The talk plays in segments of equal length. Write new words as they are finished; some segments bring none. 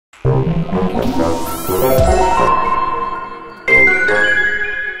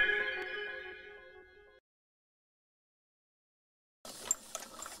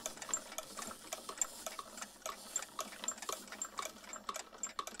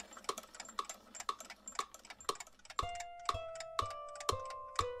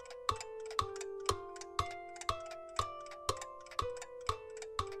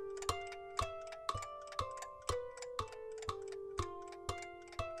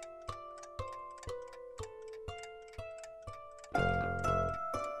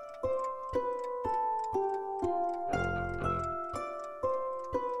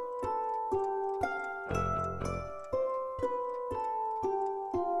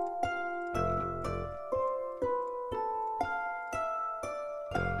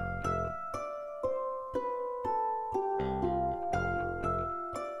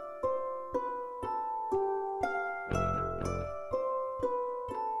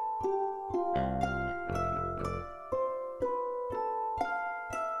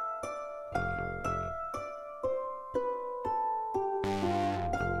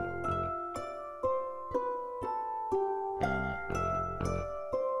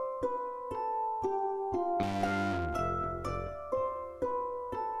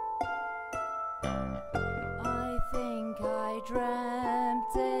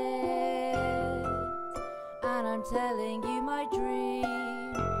Dreamt it, and I'm telling you my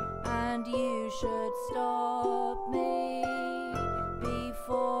dream, and you should stop me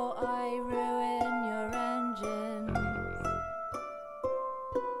before I ruin your engines,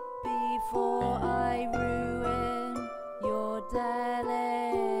 before I ruin your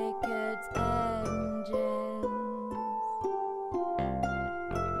delicate engines.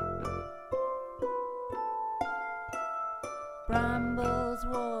 Brambles,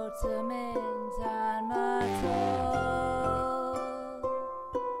 water, mint and myrtle,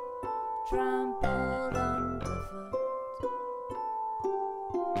 trampled underfoot.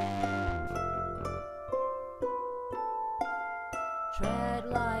 Tread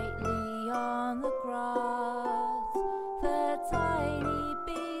lightly on the grass, the tiny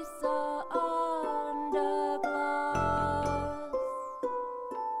beasts are under glass.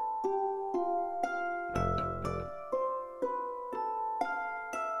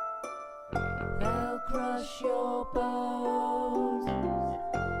 They'll crush your bones,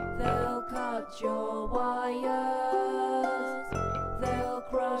 they'll cut your wires, they'll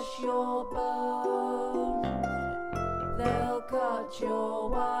crush your bones, they'll cut your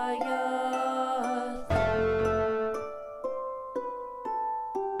wires.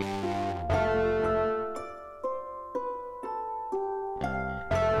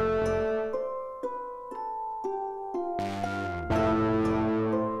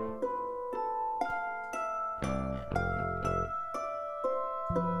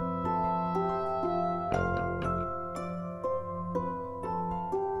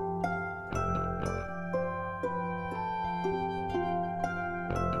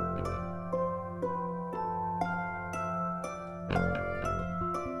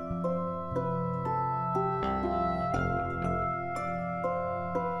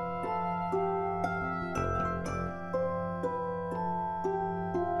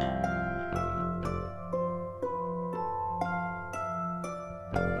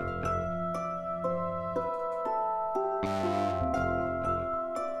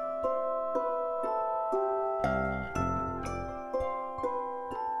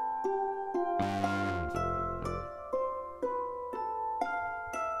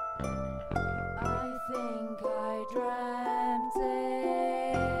 Dreamt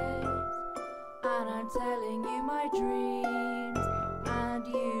it, and I'm telling you my dreams, and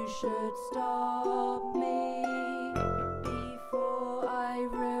you should stop me before I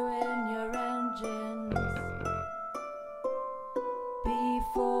ruin your engines,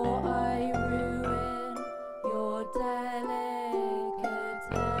 before I ruin your delicate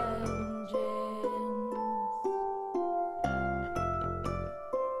engines.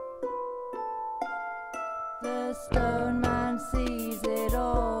 The stone man sees it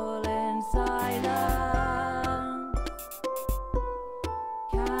all in silence,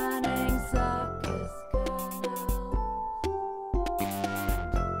 canning circus canals.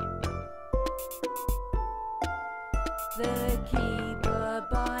 The keeper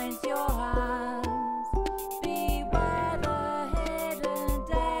binds your hands, beware the hidden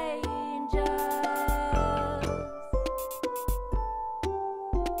dangers.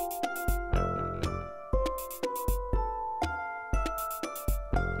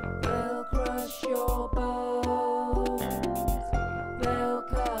 They'll crush your bones, they'll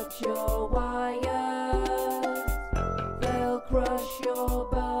cut your wires, they'll crush your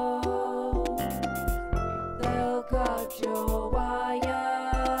bones, cut your wires.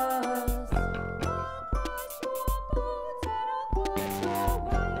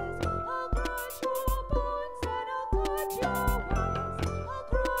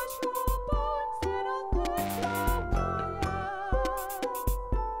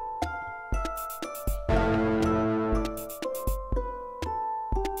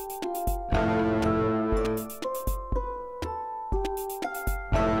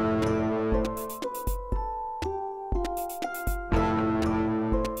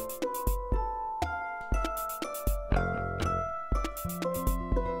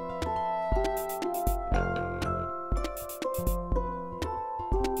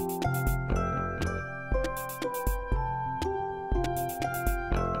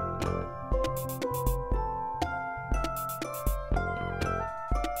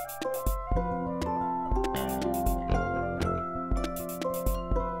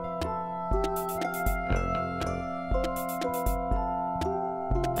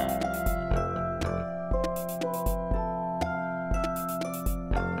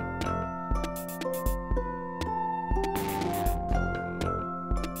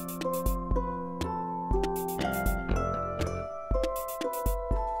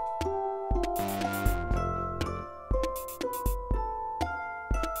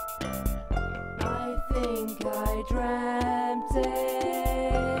 I dreamt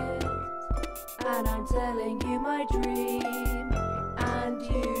it, and I'm telling you my dream, and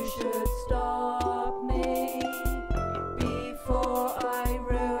you should stop me before I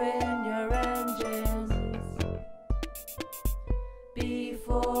ruin your engines,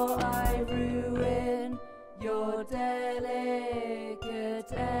 before I ruin your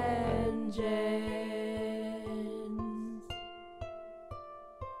delicate engines.